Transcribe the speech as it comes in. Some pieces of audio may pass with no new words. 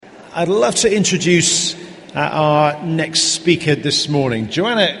I'd love to introduce our next speaker this morning.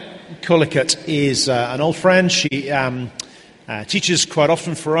 Joanna Collicutt is an old friend. She teaches quite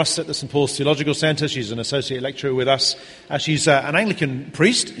often for us at the St Paul's Theological Centre. She's an associate lecturer with us. She's an Anglican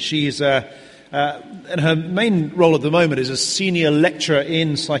priest. She's and her main role at the moment is a senior lecturer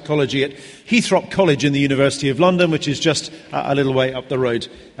in psychology at Heathrop College in the University of London, which is just a little way up the road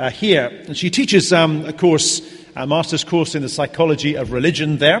here. And she teaches a master's course in the psychology of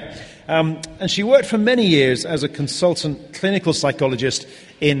religion there. And she worked for many years as a consultant clinical psychologist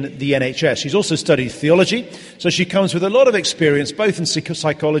in the NHS. She's also studied theology, so she comes with a lot of experience both in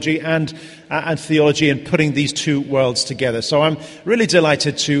psychology and theology and putting these two worlds together. So I'm really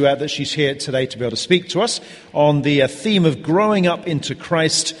delighted that she's here today to be able to speak to us on the theme of growing up into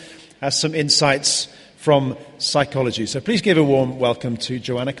Christ as some insights from psychology. So please give a warm welcome to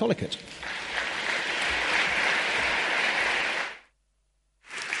Joanna Collicutt.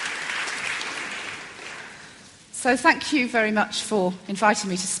 So thank you very much for inviting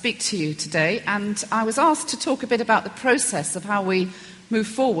me to speak to you today. And I was asked to talk a bit about the process of how we move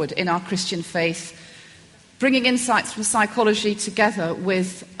forward in our Christian faith, bringing insights from psychology together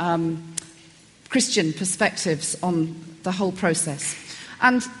with Christian perspectives on the whole process.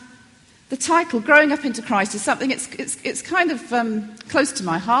 And the title, Growing Up into Christ, is something it's kind of close to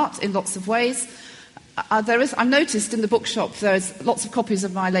my heart in lots of ways. I've noticed in the bookshop there's lots of copies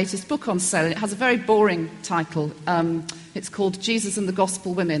of my latest book on sale, and it has a very boring title. It's called Jesus and the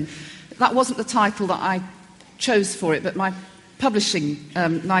Gospel Women. That wasn't the title that I chose for it, but my publishing,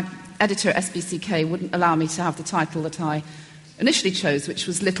 my editor at SBCK wouldn't allow me to have the title that I initially chose, which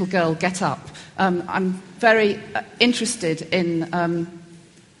was Little Girl, Get Up. I'm very interested in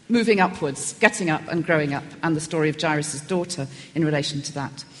moving upwards, getting up and growing up, and the story of Jairus' daughter in relation to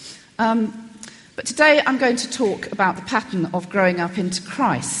that. But today I'm going to talk about the pattern of growing up into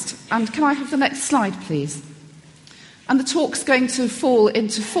Christ. And can I have the next slide, please? And the talk's going to fall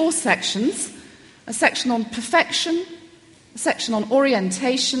into 4 sections. A section on perfection, a section on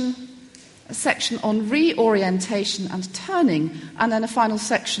orientation, a section on reorientation and turning, and then a final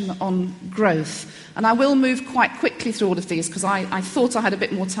section on growth. And I will move quite quickly through all of these because I thought I had a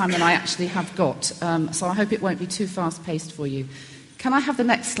bit more time than I actually have got. So I hope it won't be too fast-paced for you. Can I have the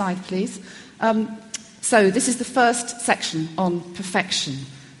next slide, please? So this is the first section on perfection.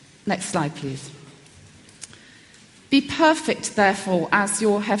 Next slide, please. Be perfect, therefore, as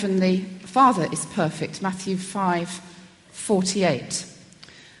your heavenly Father is perfect. Matthew 5:48.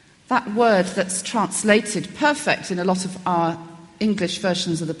 That word that's translated perfect in a lot of our English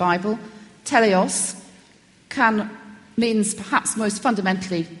versions of the Bible, teleos, means perhaps most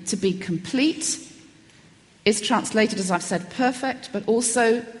fundamentally to be complete, is translated, as I've said, perfect, but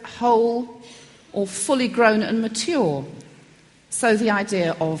also whole or fully grown and mature. So the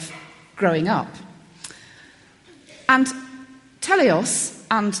idea of growing up. And teleos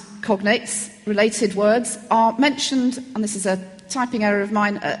and cognates, related words, are mentioned, and this is a typing error of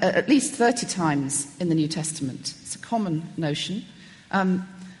mine, at least 30 times in the New Testament. It's a common notion. 8+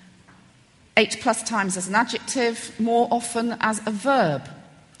 times as an adjective, more often as a verb,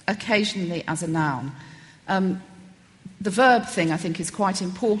 occasionally as a noun. The verb thing, I think, is quite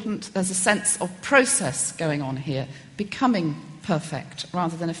important. There's a sense of process going on here, becoming perfect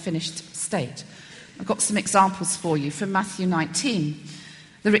rather than a finished state. I've got some examples for you from Matthew 19.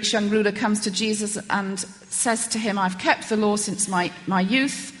 The rich young ruler comes to Jesus and says to him, I've kept the law since my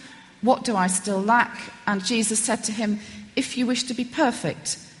youth. What do I still lack? And Jesus said to him, if you wish to be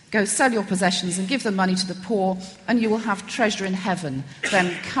perfect, go sell your possessions and give the money to the poor, and you will have treasure in heaven.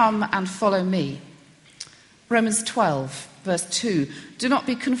 Then come and follow me. Romans 12, verse 2, do not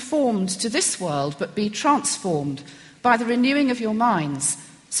be conformed to this world, but be transformed by the renewing of your minds,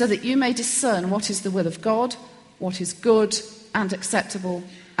 so that you may discern what is the will of God, what is good and acceptable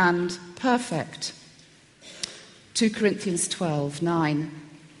and perfect. 2 Corinthians 12:9.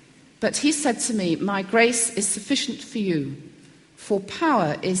 But he said to me, my grace is sufficient for you, for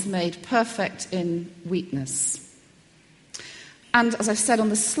power is made perfect in weakness. And as I've said on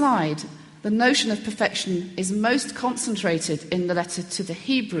the slide, the notion of perfection is most concentrated in the letter to the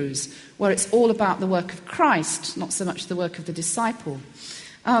Hebrews, where it's all about the work of Christ, not so much the work of the disciple.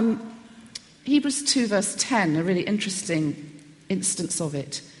 Hebrews 2 verse 10, a really interesting instance of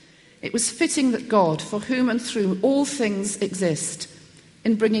it. It was fitting that God, for whom and through all things exist,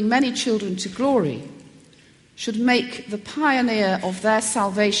 in bringing many children to glory, should make the pioneer of their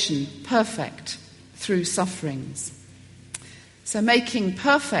salvation perfect through sufferings. So making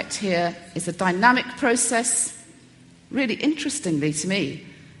perfect here is a dynamic process. Really interestingly to me,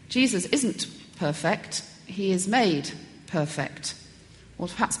 Jesus isn't perfect, he is made perfect. or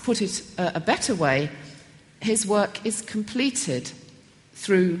perhaps put it a better way, his work is completed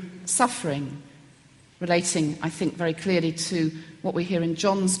through suffering, relating, I think, very clearly to what we hear in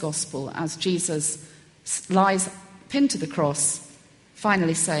John's Gospel as Jesus lies pinned to the cross,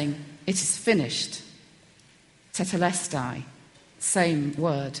 finally saying, "It is finished." Tetelestai, same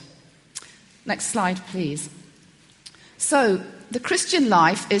word. Next slide, please. So, the Christian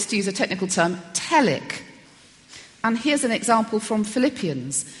life is, to use a technical term, telic. And here's an example from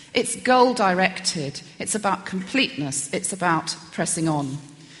Philippians. It's goal-directed. It's about completeness. It's about pressing on.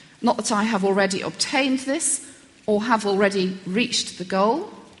 Not that I have already obtained this or have already reached the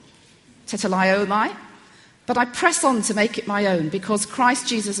goal, tetelaiomai, but I press on to make it my own because Christ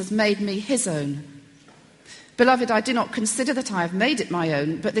Jesus has made me his own. Beloved, I do not consider that I have made it my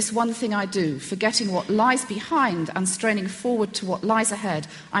own, but this one thing I do, forgetting what lies behind and straining forward to what lies ahead,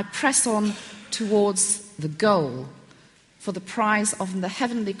 I press on towards the goal for the prize of the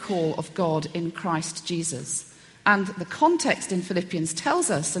heavenly call of God in Christ Jesus. And the context in Philippians tells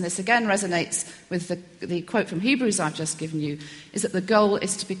us, and this again resonates with the quote from Hebrews I've just given you, is that the goal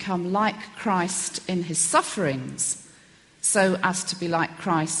is to become like Christ in his sufferings, so as to be like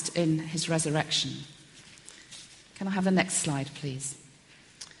Christ in his resurrection. Can I have the next slide, please?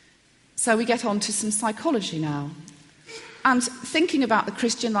 So we get on to some psychology now. And thinking about the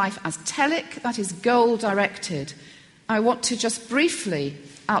Christian life as telic, that is goal-directed, I want to just briefly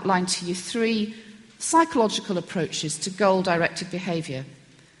outline to you 3 psychological approaches to goal-directed behaviour.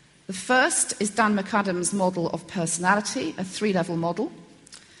 The first is Dan McAdams' model of personality, a 3-level model.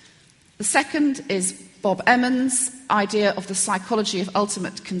 The second is Bob Emmons' idea of the psychology of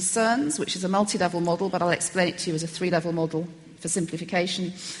ultimate concerns, which is a multi-level model, but I'll explain it to you as a 3-level model for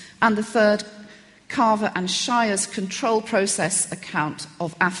simplification. And the third, Carver and Shire's control process account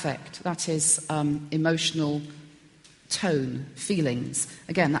of affect, that is emotional tone, feelings.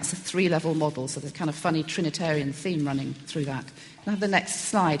 Again, that's a 3-level model, so there's a kind of funny Trinitarian theme running through that. Can I have the next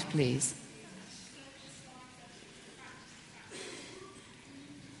slide, please?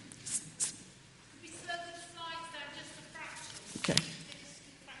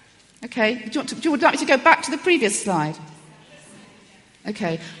 Okay. Do you like me to go back to the previous slide?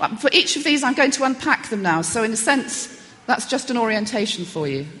 Okay. Well, for each of these, I'm going to unpack them now. So in a sense, that's just an orientation for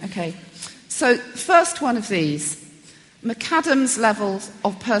you. Okay. So first one of these, McAdams' levels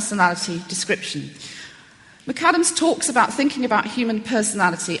of personality description. McAdams talks about thinking about human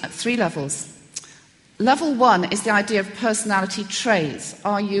personality at 3 levels. Level 1 is the idea of personality traits.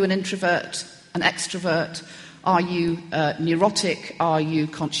 Are you an introvert, an extrovert? Are you neurotic? Are you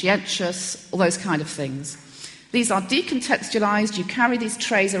conscientious? All those kind of things. These are decontextualized. You carry these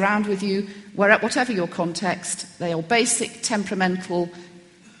traits around with you, whatever your context. They are basic temperamental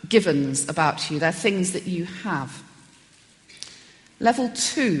givens about you. They're things that you have. Level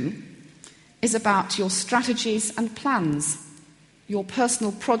 2 is about your strategies and plans, your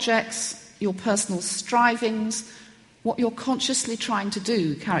personal projects, your personal strivings, what you're consciously trying to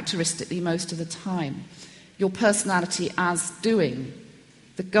do, characteristically most of the time. Your personality as doing,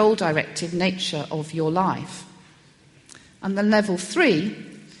 the goal-directed nature of your life. And then level 3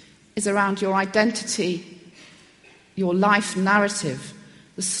 is around your identity, your life narrative,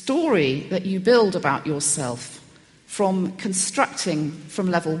 the story that you build about yourself from constructing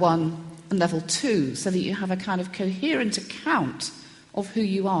from level 1 and level 2, so that you have a kind of coherent account of who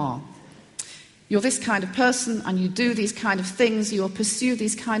you are. You're this kind of person and you do these kind of things, you pursue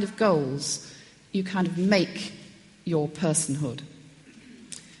these kind of goals. You kind of make your personhood.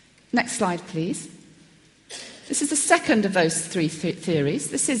 Next slide, please. This is the second of those 3 theories.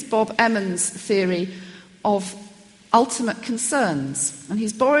 This is Bob Emmons' theory of ultimate concerns. And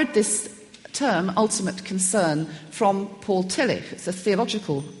he's borrowed this term, ultimate concern, from Paul Tillich. It's a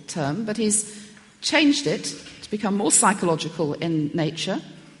theological term, but he's changed it to become more psychological in nature.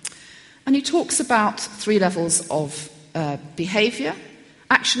 And he talks about 3 levels of behaviour.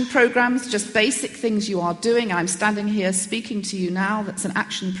 Action programs, just basic things you are doing. I'm standing here speaking to you now. That's an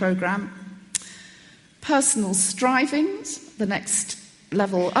action program. Personal strivings, the next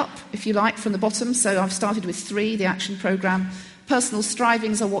level up, if you like, from the bottom. So I've started with 3, the action program. Personal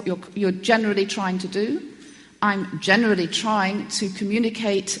strivings are what you're generally trying to do. I'm generally trying to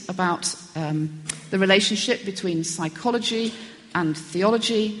communicate about the relationship between psychology and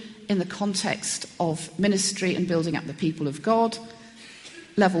theology in the context of ministry and building up the people of God.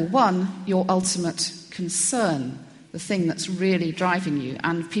 Level 1, your ultimate concern, the thing that's really driving you.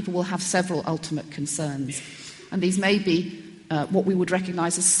 And people will have several ultimate concerns. And these may be what we would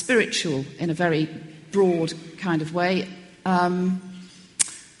recognise as spiritual in a very broad kind of way.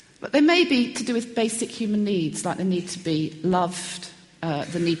 But they may be to do with basic human needs, like the need to be loved,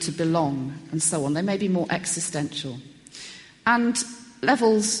 the need to belong, and so on. They may be more existential. And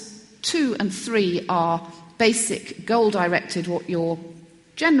levels 2 and 3 are basic, goal-directed, what you're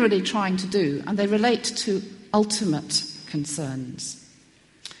generally trying to do, and they relate to ultimate concerns.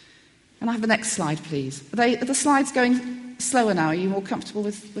 Can I have the next slide, please? Are the slides going slower now? Are you more comfortable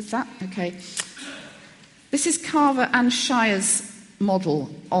with that? Okay. This is Carver and Shire's model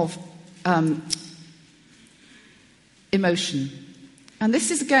of emotion. And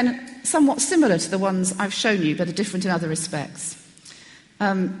this is, again, somewhat similar to the ones I've shown you, but are different in other respects.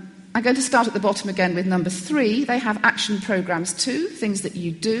 I'm going to start at the bottom again with number 3. They have action programs too, things that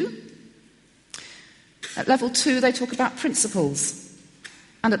you do. At level 2, they talk about principles.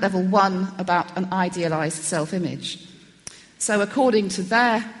 And at level 1, about an idealised self-image. So according to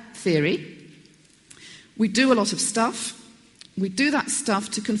their theory, we do a lot of stuff. We do that stuff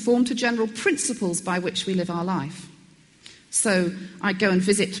to conform to general principles by which we live our life. So I go and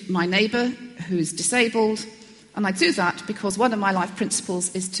visit my neighbour who's disabled, and I do that because one of my life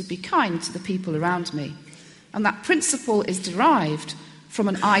principles is to be kind to the people around me. And that principle is derived from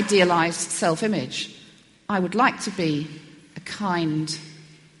an idealised self-image. I would like to be a kind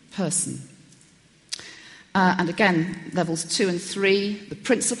person. And again, levels 2 and 3, the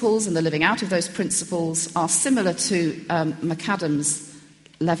principles and the living out of those principles are similar to McAdams'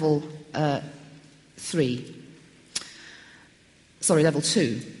 level 2.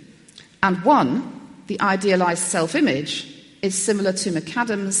 And 1, the idealised self-image, is similar to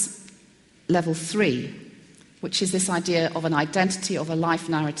McAdams' level 3, which is this idea of an identity, of a life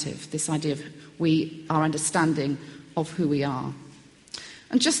narrative, this idea of our understanding of who we are.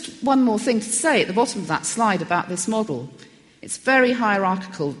 And just one more thing to say at the bottom of that slide about this model. It's very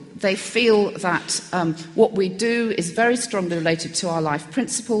hierarchical. They feel that what we do is very strongly related to our life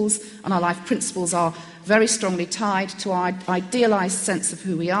principles, and our life principles are very strongly tied to our idealised sense of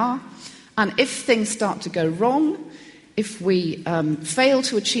who we are. And if things start to go wrong, if we fail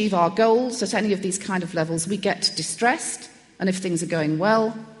to achieve our goals at any of these kind of levels, we get distressed. And if things are going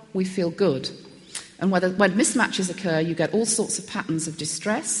well, we feel good. And when mismatches occur, you get all sorts of patterns of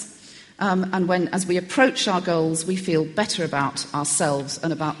distress. And as we approach our goals, we feel better about ourselves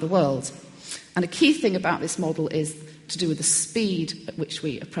and about the world. And a key thing about this model is to do with the speed at which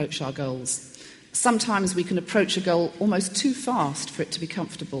we approach our goals. Sometimes we can approach a goal almost too fast for it to be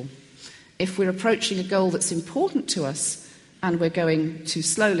comfortable. If we're approaching a goal that's important to us and we're going too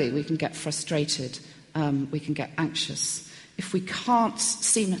slowly, we can get frustrated, we can get anxious. If we can't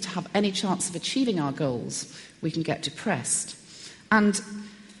seem to have any chance of achieving our goals, we can get depressed. And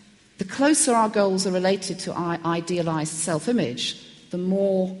the closer our goals are related to our idealised self-image, the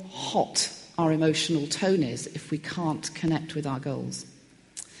more hot our emotional tone is if we can't connect with our goals.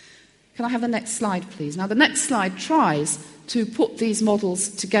 Can I have the next slide, please? Now, the next slide tries to put these models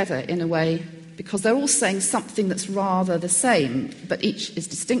together in a way, because they're all saying something that's rather the same, but each is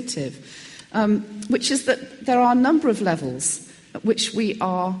distinctive. Which is that there are a number of levels at which we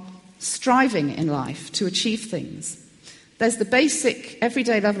are striving in life to achieve things. There's the basic,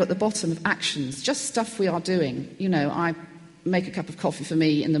 everyday level at the bottom of actions, just stuff we are doing. You know, I make a cup of coffee for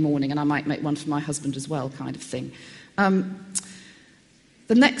me in the morning and I might make one for my husband as well, kind of thing.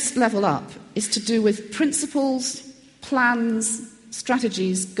 The next level up is to do with principles, plans,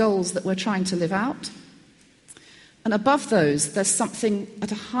 strategies, goals that we're trying to live out. And above those, there's something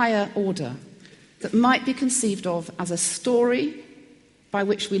at a higher order that might be conceived of as a story by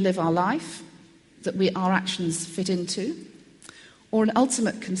which we live our life, that our actions fit into, or an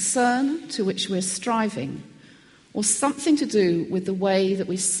ultimate concern to which we're striving, or something to do with the way that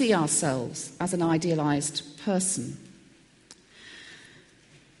we see ourselves as an idealised person.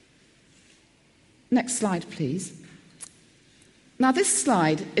 Next slide, please. Now, this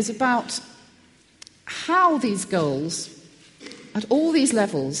slide is about how these goals at all these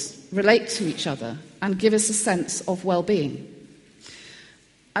levels relate to each other and give us a sense of well-being.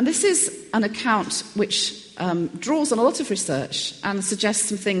 And this is an account which draws on a lot of research and suggests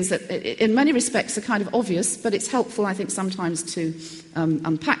some things that in many respects are kind of obvious, but it's helpful, I think, sometimes to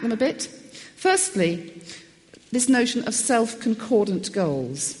unpack them a bit. Firstly, this notion of self-concordant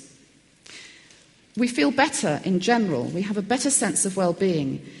goals. We feel better in general, we have a better sense of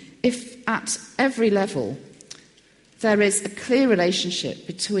well-being if at every level there is a clear relationship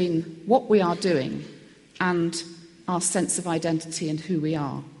between what we are doing and our sense of identity and who we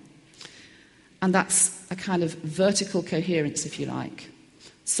are. And that's a kind of vertical coherence, if you like.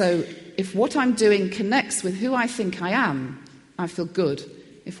 So if what I'm doing connects with who I think I am, I feel good.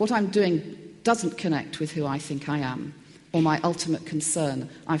 If what I'm doing doesn't connect with who I think I am, or my ultimate concern,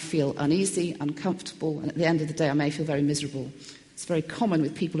 I feel uneasy, uncomfortable, and at the end of the day I may feel very miserable. It's very common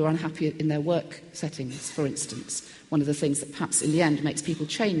with people who are unhappy in their work settings, for instance. One of the things that perhaps in the end makes people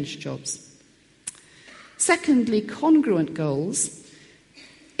change jobs. Secondly, congruent goals.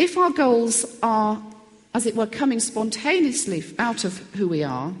 If our goals are, as it were, coming spontaneously out of who we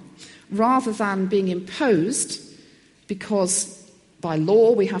are, rather than being imposed because by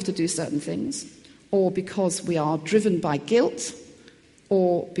law we have to do certain things, or because we are driven by guilt,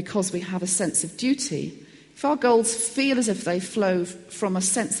 or because we have a sense of duty, if our goals feel as if they flow from a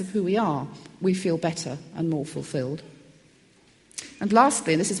sense of who we are, we feel better and more fulfilled. And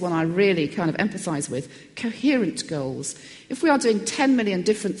lastly, and this is one I really kind of empathise with, coherent goals. If we are doing 10 million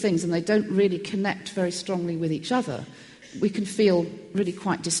different things and they don't really connect very strongly with each other, we can feel really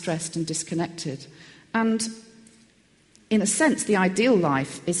quite distressed and disconnected. And in a sense, the ideal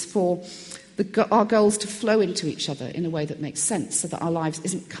life is for our goals to flow into each other in a way that makes sense, so that our lives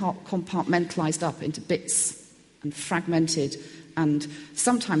isn't compartmentalised up into bits and fragmented and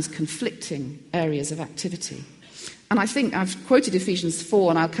sometimes conflicting areas of activity. And I think I've quoted Ephesians 4,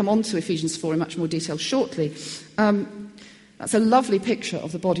 and I'll come on to Ephesians 4 in much more detail shortly. That's a lovely picture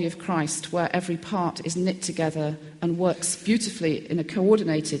of the body of Christ, where every part is knit together and works beautifully in a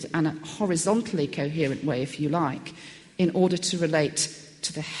coordinated and a horizontally coherent way, if you like, in order to relate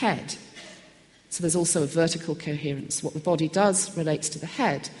to the head. So there's also a vertical coherence. What the body does relates to the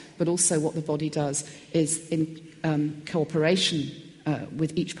head, but also what the body does is in cooperation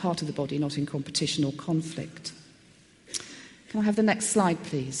with each part of the body, not in competition or conflict. Can I have the next slide,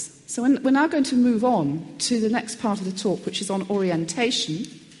 please? So we're now going to move on to the next part of the talk, which is on orientation.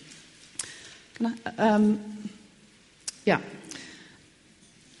 And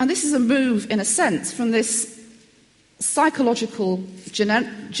this is a move, in a sense, from this psychological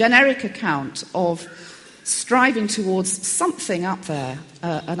generic account of striving towards something up there,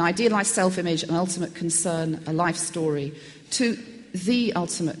 an idealised self-image, an ultimate concern, a life story, to the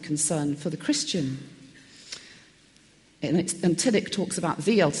ultimate concern for the Christian. And Tillich talks about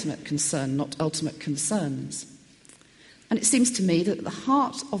the ultimate concern, not ultimate concerns. And it seems to me that at the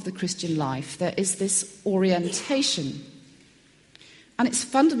heart of the Christian life there is this orientation. And it's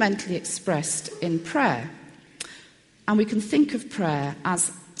fundamentally expressed in prayer. And we can think of prayer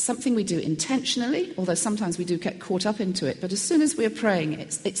as something we do intentionally, although sometimes we do get caught up into it. But as soon as we're praying,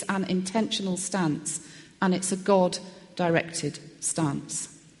 it's an intentional stance, and it's a God-directed stance.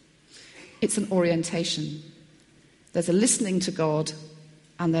 It's an orientation. There's a listening to God,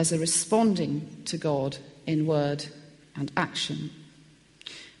 and there's a responding to God in word and action.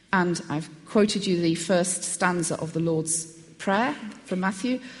 And I've quoted you the first stanza of the Lord's Prayer from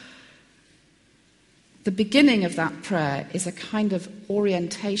Matthew. The beginning of that prayer is a kind of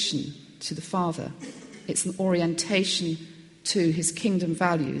orientation to the Father. It's an orientation to his kingdom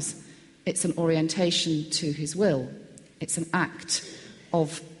values. It's an orientation to his will. It's an act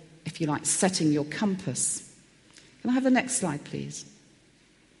of, if you like, setting your compass. Can I have the next slide, please?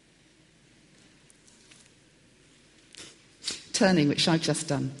 Turning, which I've just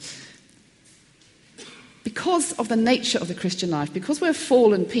done. Because of the nature of the Christian life, because we're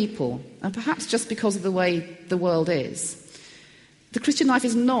fallen people, and perhaps just because of the way the world is, the Christian life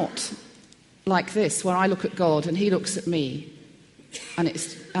is not like this, where I look at God and he looks at me, and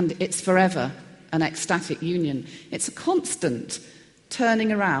it's forever an ecstatic union. It's a constant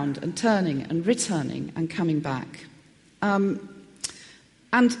turning around and turning and returning and coming back. And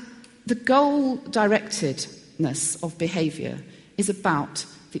the goal-directedness of behaviour is about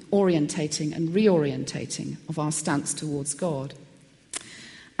the orientating and reorientating of our stance towards God.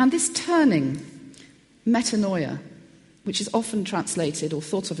 And this turning, metanoia, which is often translated or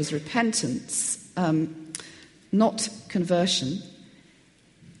thought of as repentance, not conversion,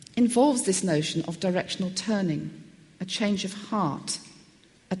 involves this notion of directional turning, a change of heart,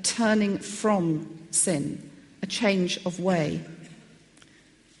 a turning from sin, a change of way.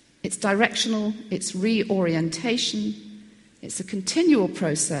 It's directional, it's reorientation, it's a continual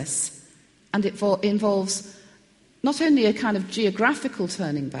process, and it involves not only a kind of geographical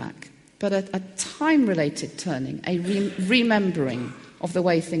turning back, but a time-related turning, a remembering of the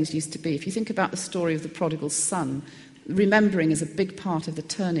way things used to be. If you think about the story of the prodigal son, remembering is a big part of the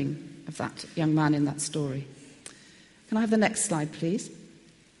turning of that young man in that story. Can I have the next slide, please?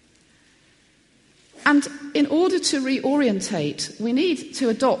 And in order to reorientate, we need to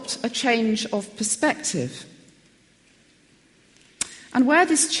adopt a change of perspective. And where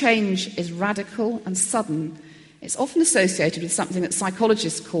this change is radical and sudden, it's often associated with something that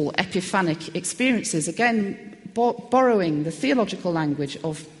psychologists call epiphanic experiences, again, borrowing the theological language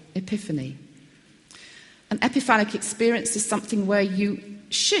of epiphany. An epiphanic experience is something where you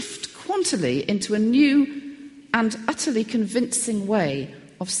shift quantally into a new and utterly convincing way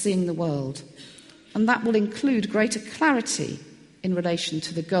of seeing the world. And that will include greater clarity in relation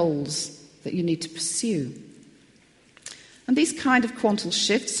to the goals that you need to pursue. And these kind of quantal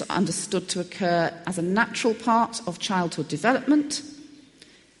shifts are understood to occur as a natural part of childhood development,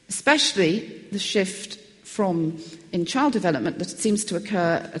 especially the shift in child development that seems to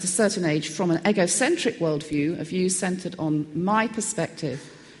occur at a certain age from an egocentric worldview, a view centred on my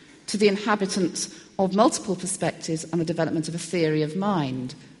perspective, to the inhabitants of multiple perspectives and the development of a theory of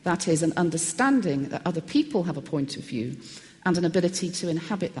mind. That is, an understanding that other people have a point of view and an ability to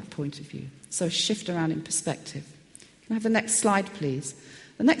inhabit that point of view. So a shift around in perspective. Can I have the next slide, please?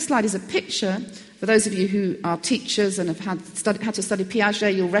 The next slide is a picture. For those of you who are teachers and have had to study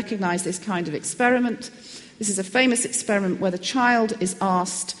Piaget, you'll recognise this kind of experiment. This is a famous experiment where the child is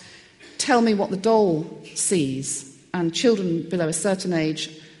asked, tell me what the doll sees. And children below a certain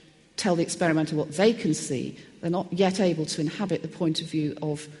age tell the experimenter what they can see. They're not yet able to inhabit the point of view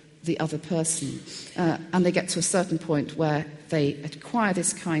of the other person. And they get to a certain point where they acquire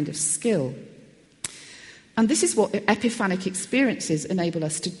this kind of skill. And this is what epiphanic experiences enable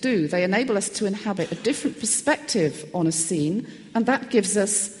us to do. They enable us to inhabit a different perspective on a scene, and that gives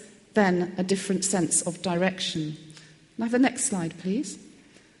us then a different sense of direction. Can I have the next slide, please?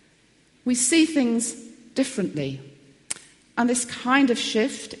 We see things differently. And this kind of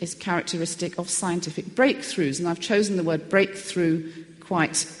shift is characteristic of scientific breakthroughs. And I've chosen the word breakthrough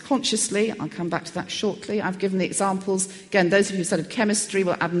quite consciously. I'll come back to that shortly. I've given the examples. Again, those of you who studied chemistry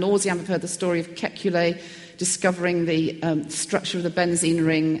will ad nauseam have heard the story of Kekulé discovering the structure of the benzene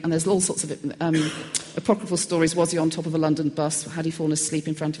ring. And there's all sorts of apocryphal stories. Was he on top of a London bus? Had he fallen asleep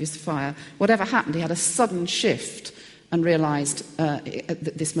in front of his fire? Whatever happened, he had a sudden shift and realised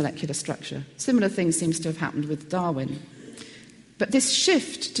this molecular structure. Similar thing seems to have happened with Darwin. But this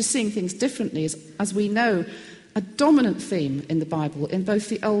shift to seeing things differently is, as we know, a dominant theme in the Bible, in both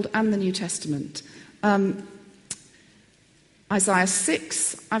the Old and the New Testament. Isaiah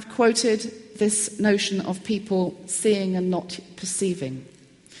 6, I've quoted this notion of people seeing and not perceiving.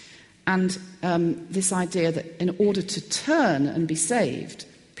 And this idea that in order to turn and be saved,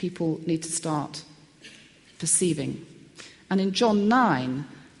 people need to start perceiving. And in John 9,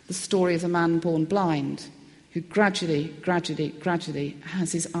 the story of the man born blind, who gradually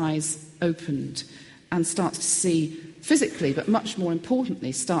has his eyes opened and starts to see physically, but much more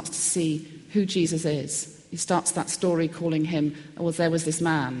importantly, starts to see who Jesus is. He starts that story calling him, well, there was this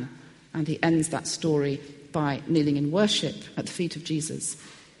man, and he ends that story by kneeling in worship at the feet of Jesus.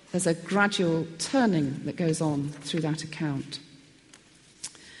 There's a gradual turning that goes on through that account.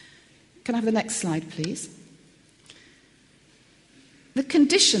 Can I have the next slide, please? The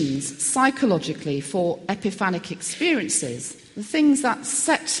conditions psychologically for epiphanic experiences, the things that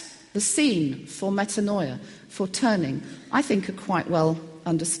set the scene for metanoia, for turning, I think are quite well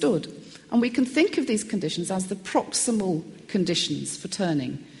understood. And we can think of these conditions as the proximal conditions for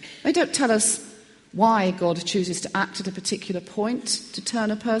turning. They don't tell us why God chooses to act at a particular point to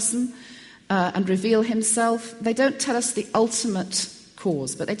turn a person and reveal himself. They don't tell us the ultimate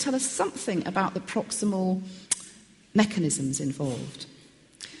cause, but they tell us something about the proximal mechanisms involved.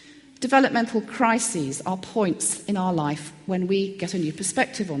 Developmental crises are points in our life when we get a new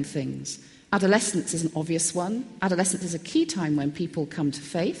perspective on things. Adolescence is an obvious one. Adolescence is a key time when people come to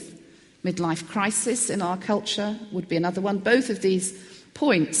faith. Midlife crisis in our culture would be another one. Both of these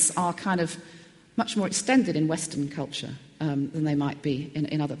points are kind of much more extended in Western culture than they might be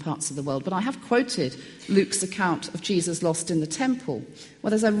in other parts of the world. But I have quoted Luke's account of Jesus lost in the temple,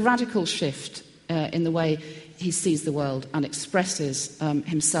 where there's a radical shift in the way he sees the world and expresses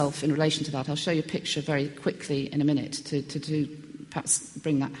himself in relation to that. I'll show you a picture very quickly in a minute to perhaps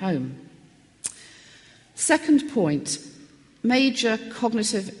bring that home. Second point, major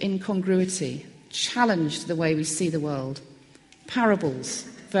cognitive incongruity challenged the way we see the world. Parables,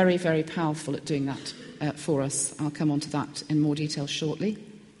 very, very powerful at doing that for us. I'll come on to that in more detail shortly.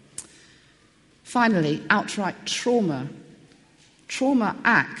 Finally, outright trauma. Trauma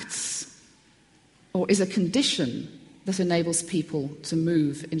acts or is a condition that enables people to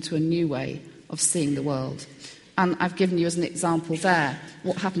move into a new way of seeing the world. And I've given you as an example there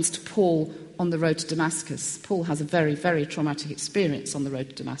what happens to Paul on the road to Damascus. Paul has a very, very traumatic experience on the road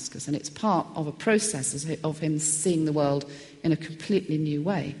to Damascus, and it's part of a process of him seeing the world in a completely new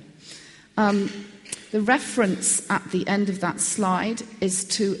way. The reference at the end of that slide is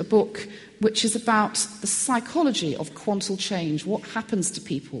to a book which is about the psychology of quantal change, what happens to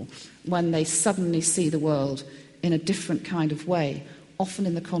people when they suddenly see the world in a different kind of way, often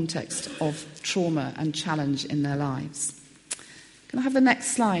in the context of trauma and challenge in their lives. Can I have the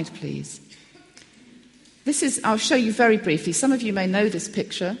next slide, please? I'll show you very briefly. Some of you may know this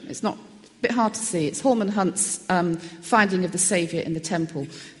picture. It's not a bit hard to see. It's Holman Hunt's finding of the Saviour in the temple.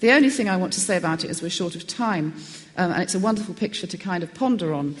 The only thing I want to say about it, as we're short of time, and it's a wonderful picture to kind of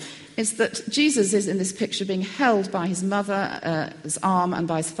ponder on, is that Jesus is in this picture being held by his mother's arm and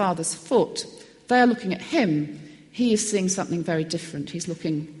by his father's foot. They are looking at him. He is seeing something very different. He's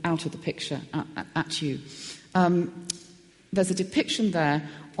looking out of the picture at you. There's a depiction there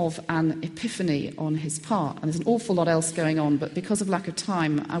of an epiphany on his part, and there's an awful lot else going on, but because of lack of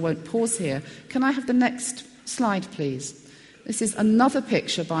time, I won't pause here. Can I have the next slide, please? This is another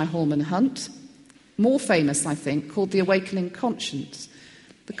picture by Holman Hunt, more famous, I think, called The Awakening Conscience.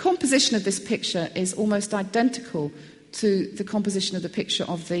 The composition of this picture is almost identical to the composition of the picture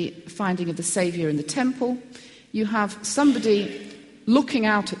of the finding of the Saviour in the temple. You have somebody looking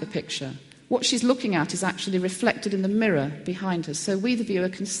out at the picture. What she's looking at is actually reflected in the mirror behind her, so we, the viewer,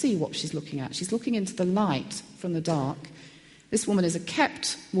 can see what she's looking at. She's looking into the light from the dark. This woman is a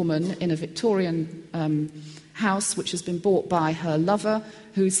kept woman in a Victorian house which has been bought by her lover,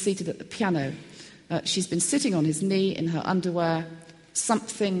 who is seated at the piano. She's been sitting on his knee in her underwear.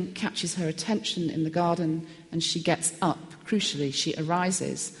 Something catches her attention in the garden, and she gets up. Crucially, she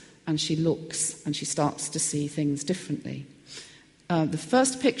arises, and she looks, and she starts to see things differently. The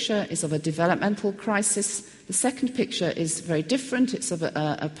first picture is of a developmental crisis. The second picture is very different. It's of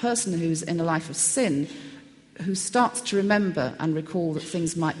a person who's in a life of sin, who starts to remember and recall that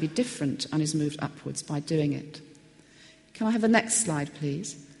things might be different and is moved upwards by doing it. Can I have the next slide,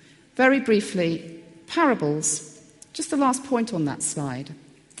 please? Very briefly, parables. Just the last point on that slide.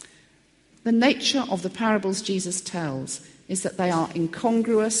 The nature of the parables Jesus tells is that they are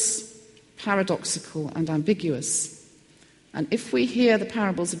incongruous, paradoxical, and ambiguous. And if we hear the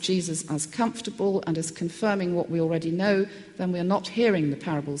parables of Jesus as comfortable and as confirming what we already know, then we are not hearing the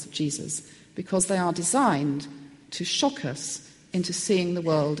parables of Jesus, because they are designed to shock us into seeing the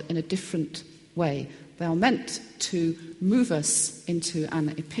world in a different way. They are meant to move us into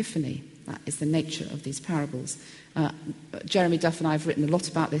an epiphany. That is the nature of these parables. Jeremy Duff and I have written a lot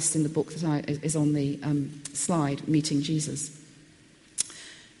about this in the book that is on the slide, Meeting Jesus.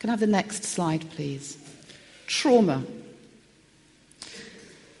 Can I have the next slide, please? Trauma.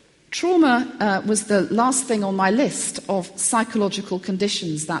 Trauma was the last thing on my list of psychological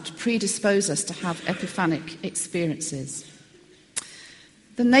conditions that predispose us to have epiphanic experiences.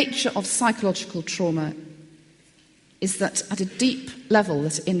 The nature of psychological trauma is that at a deep level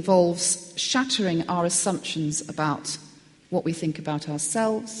that involves shattering our assumptions about what we think about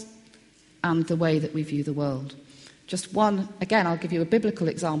ourselves and the way that we view the world. Just one, again, I'll give you a biblical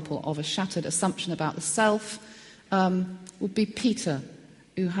example of a shattered assumption about the self, would be Peter,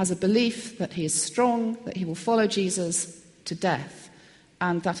 who has a belief that he is strong, that he will follow Jesus to death,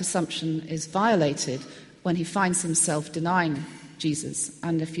 and that assumption is violated when he finds himself denying Jesus.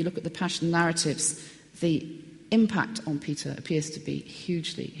 And if you look at the Passion narratives, the impact on Peter appears to be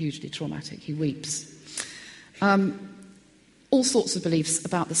hugely, hugely traumatic. He weeps. All sorts of beliefs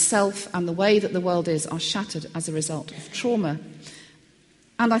about the self and the way that the world is are shattered as a result of trauma.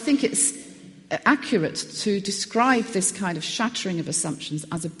 And I think it's accurate to describe this kind of shattering of assumptions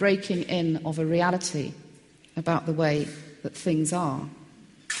as a breaking in of a reality about the way that things are.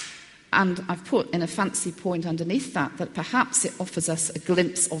 And I've put in a fancy point underneath that perhaps it offers us a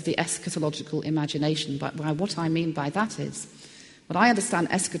glimpse of the eschatological imagination. But what I mean by that is, what I understand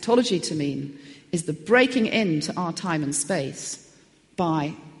eschatology to mean is the breaking into our time and space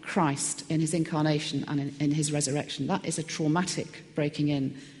by Christ in his incarnation and in his resurrection. That is a traumatic breaking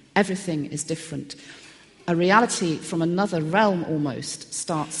in. Everything is different. A reality from another realm almost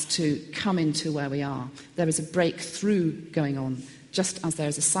starts to come into where we are. There is a breakthrough going on, just as there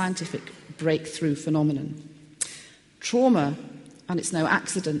is a scientific breakthrough phenomenon. Trauma, and it's no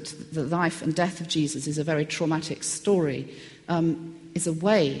accident that the life and death of Jesus is a very traumatic story, is a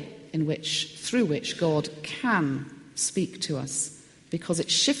way through which God can speak to us, because it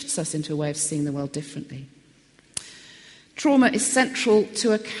shifts us into a way of seeing the world differently. Trauma is central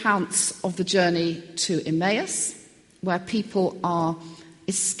to accounts of the journey to Emmaus, where people are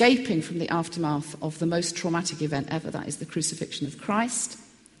escaping from the aftermath of the most traumatic event ever, that is the crucifixion of Christ.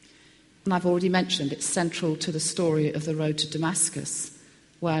 And I've already mentioned it's central to the story of the road to Damascus,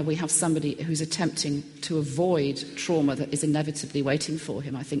 where we have somebody who's attempting to avoid trauma that is inevitably waiting for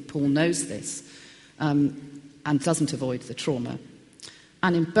him. I think Paul knows this and doesn't avoid the trauma.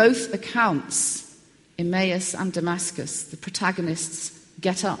 And in both accounts, Emmaus and Damascus, the protagonists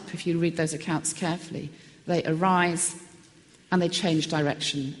get up, if you read those accounts carefully. They arise and they change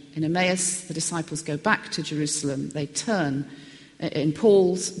direction. In Emmaus, the disciples go back to Jerusalem. They turn. In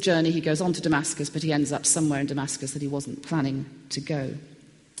Paul's journey, he goes on to Damascus, but he ends up somewhere in Damascus that he wasn't planning to go.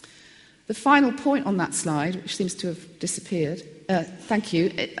 The final point on that slide, which seems to have disappeared, thank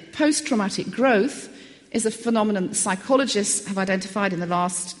you, post-traumatic growth is a phenomenon that psychologists have identified in the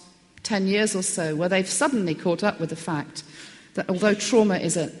last 10 years or so, where they've suddenly caught up with the fact that although trauma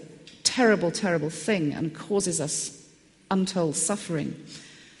is a terrible, terrible thing and causes us untold suffering,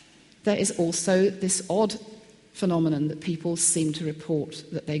 there is also this odd phenomenon that people seem to report,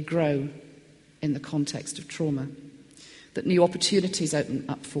 that they grow in the context of trauma, that new opportunities open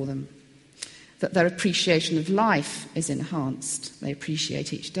up for them, that their appreciation of life is enhanced, they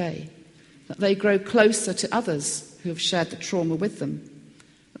appreciate each day, that they grow closer to others who have shared the trauma with them,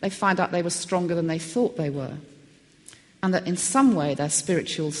 that they find out they were stronger than they thought they were, and that in some way their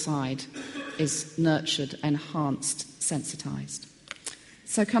spiritual side is nurtured, enhanced, sensitized.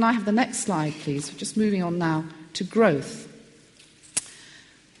 So can I have the next slide, please? We're just moving on now to growth.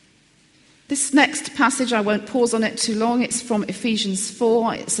 This next passage, I won't pause on it too long. It's from Ephesians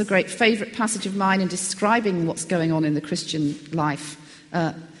 4. It's a great favourite passage of mine in describing what's going on in the Christian life.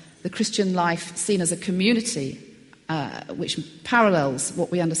 The Christian life seen as a community, which parallels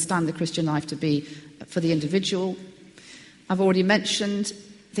what we understand the Christian life to be for the individual. I've already mentioned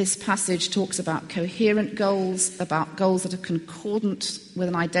this passage talks about coherent goals, about goals that are concordant with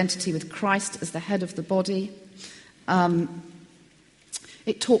an identity with Christ as the head of the body.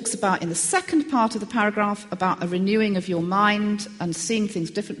 It talks about, in the second part of the paragraph, about a renewing of your mind and seeing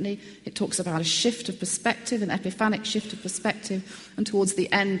things differently. It talks about a shift of perspective, an epiphanic shift of perspective. And towards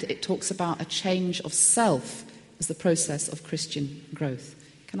the end, it talks about a change of self as the process of Christian growth.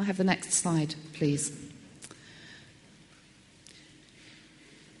 Can I have the next slide, please?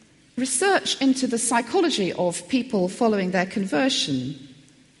 Research into the psychology of people following their conversion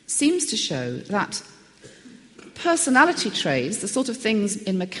seems to show that personality traits, the sort of things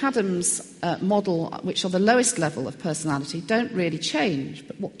in McAdams' model, which are the lowest level of personality, don't really change.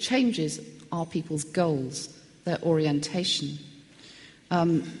 But what changes are people's goals, their orientation.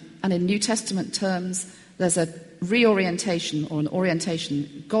 And in New Testament terms, there's a reorientation or an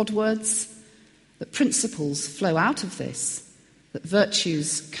orientation Godwards, that principles flow out of this, that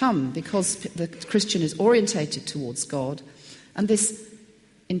virtues come because the Christian is orientated towards God. And this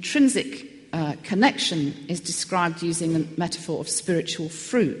intrinsic connection is described using the metaphor of spiritual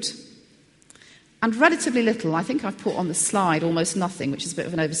fruit. And relatively little, I think I've put on the slide almost nothing, which is a bit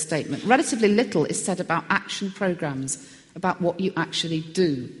of an overstatement. Relatively little is said about action programs, about what you actually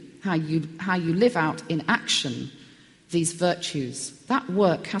do, how you live out in action these virtues. That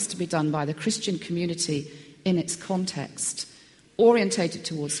work has to be done by the Christian community in its context, orientated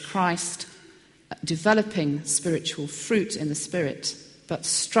towards Christ, developing spiritual fruit in the Spirit, but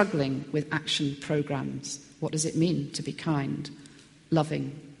struggling with action programs. What does it mean to be kind,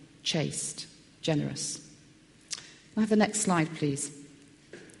 loving, chaste, generous? Can I have the next slide, please?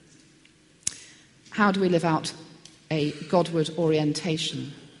 How do we live out a Godward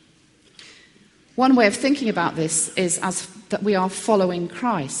orientation? One way of thinking about this is as that we are following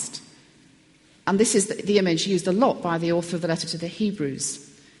Christ. And this is the image used a lot by the author of the letter to the Hebrews,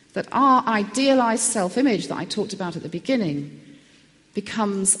 that our idealized self-image that I talked about at the beginning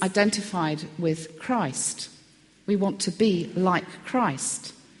becomes identified with Christ. We want to be like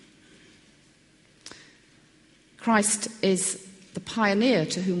Christ. Christ is the pioneer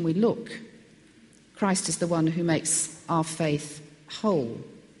to whom we look. Christ is the one who makes our faith whole.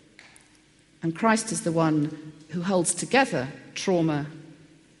 And Christ is the one who holds together trauma,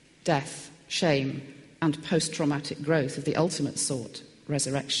 death, shame, and post-traumatic growth of the ultimate sort,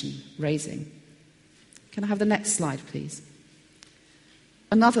 resurrection, raising. Can I have the next slide, please?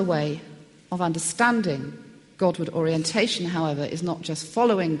 Another way of understanding Godward orientation, however, is not just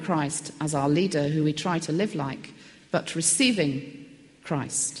following Christ as our leader, who we try to live like, but receiving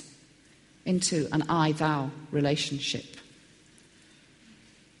Christ into an I-thou relationship.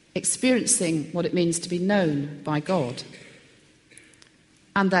 Experiencing what it means to be known by God.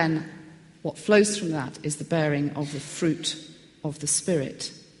 And then what flows from that is the bearing of the fruit of the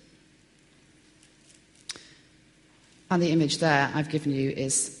Spirit. And the image there I've given you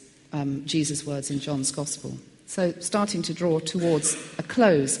is Jesus' words in John's Gospel. So starting to draw towards a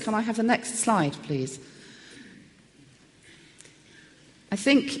close. Can I have the next slide, please? I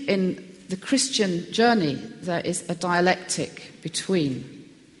think in the Christian journey there is a dialectic between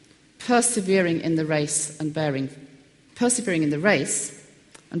persevering in the race and bearing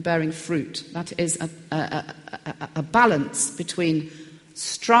fruit. That is a balance between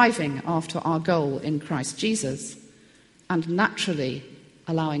striving after our goal in Christ Jesus and naturally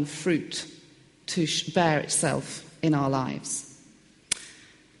allowing fruit to bear itself in our lives.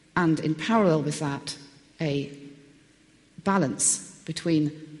 And in parallel with that, a balance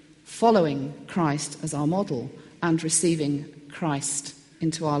between following Christ as our model and receiving Christ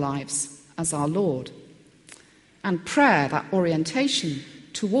into our lives as our Lord. And prayer, that orientation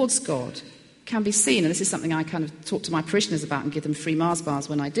towards God, can be seen, and this is something I kind of talk to my parishioners about and give them free Mars bars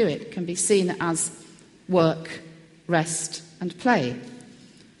when I do it, can be seen as work, rest, and play.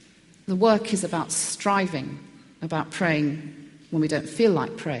 The work is about striving, about praying when we don't feel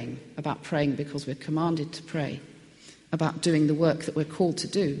like praying, about praying because we're commanded to pray, about doing the work that we're called to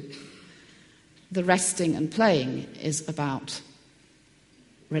do. The resting and playing is about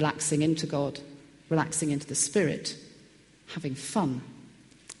relaxing into God, relaxing into the Spirit, having fun.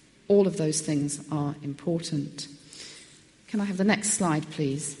 All of those things are important. Can I have the next slide,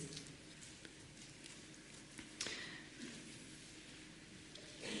 please?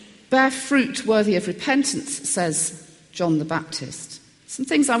 Bear fruit worthy of repentance, says John the Baptist. Some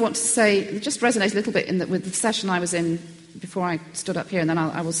things I want to say that just resonate a little bit with the session I was in before I stood up here, and then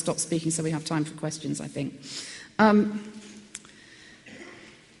I will stop speaking so we have time for questions, I think.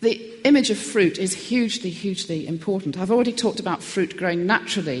 The image of fruit is hugely, hugely important. I've already talked about fruit growing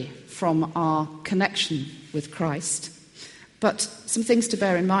naturally from our connection with Christ, but some things to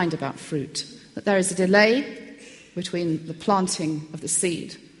bear in mind about fruit, that there is a delay between the planting of the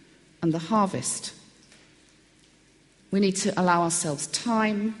seed and the harvest. We need to allow ourselves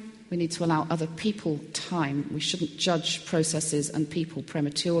time. We need to allow other people time. We shouldn't judge processes and people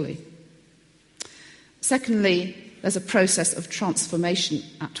prematurely. Secondly, there's a process of transformation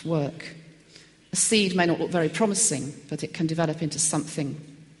at work. A seed may not look very promising, but it can develop into something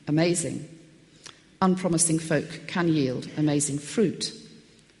amazing. Unpromising folk can yield amazing fruit,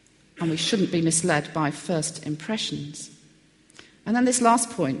 and we shouldn't be misled by first impressions. And then this last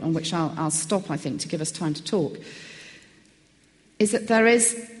point, on which I'll stop, I think, to give us time to talk, is that there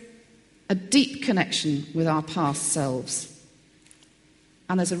is a deep connection with our past selves,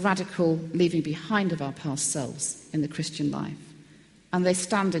 and there's a radical leaving behind of our past selves in the Christian life, and they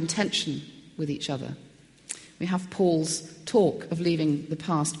stand in tension with each other. We have Paul's talk of leaving the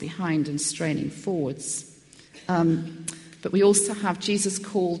past behind and straining forwards. But we also have Jesus'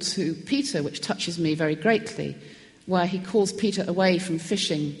 call to Peter, which touches me very greatly, where he calls Peter away from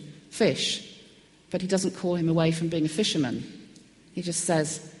fishing fish, but he doesn't call him away from being a fisherman. He just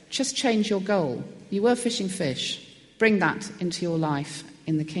says, just change your goal. You were fishing fish. Bring that into your life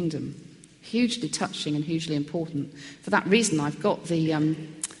in the kingdom. Hugely touching and hugely important. For that reason, I've got the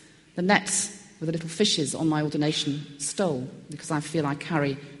nets with the little fishes on my ordination stole, because I feel I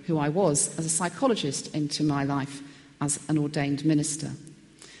carry who I was as a psychologist into my life as an ordained minister.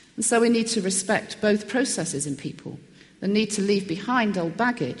 And so we need to respect both processes in people, the need to leave behind old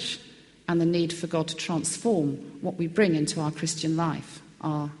baggage and the need for God to transform what we bring into our Christian life,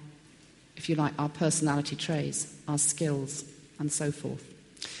 our, if you like, our personality traits, our skills, and so forth.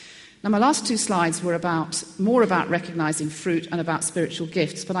 Now, my last two slides were more about recognising fruit and about spiritual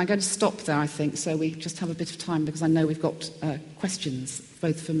gifts, but I'm going to stop there, I think, so we just have a bit of time, because I know we've got questions,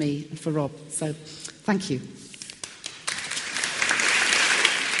 both for me and for Rob. So, thank you.